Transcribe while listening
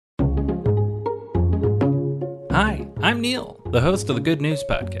Hi, I'm Neil, the host of the Good News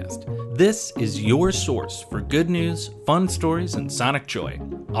Podcast. This is your source for good news, fun stories, and sonic joy.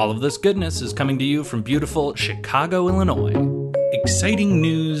 All of this goodness is coming to you from beautiful Chicago, Illinois. Exciting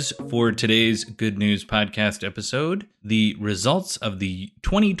news for today's Good News Podcast episode. The results of the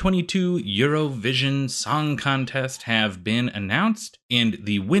 2022 Eurovision Song Contest have been announced, and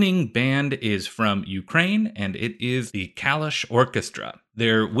the winning band is from Ukraine, and it is the Kalisz Orchestra.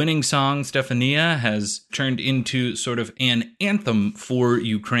 Their winning song, Stefania, has turned into sort of an anthem for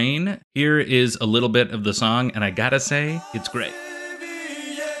Ukraine. Here is a little bit of the song, and I gotta say, it's great.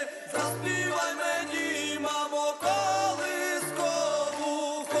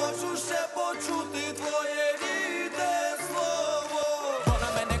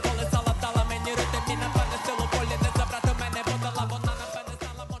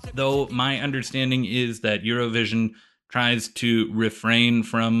 Though my understanding is that Eurovision tries to refrain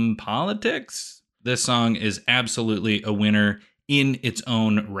from politics, this song is absolutely a winner in its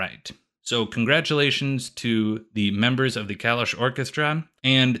own right. So congratulations to the members of the Kalisz Orchestra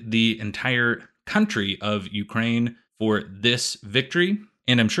and the entire country of Ukraine for this victory.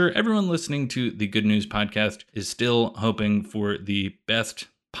 And I'm sure everyone listening to the Good News Podcast is still hoping for the best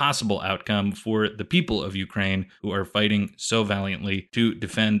possible outcome for the people of Ukraine who are fighting so valiantly to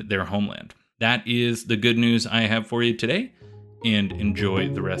defend their homeland. That is the good news I have for you today, and enjoy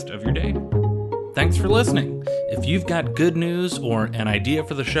the rest of your day. Thanks for listening. If you've got good news or an idea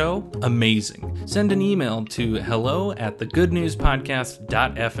for the show, amazing. Send an email to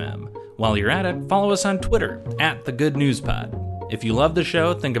hello@thegoodnewspodcast.fm. While you're at it, follow us on Twitter @thegoodnewspod. If you love the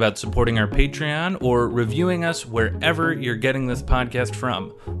show, think about supporting our Patreon or reviewing us wherever you're getting this podcast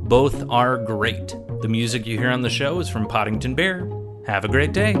from. Both are great. The music you hear on the show is from Poddington Bear. Have a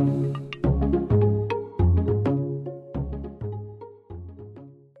great day.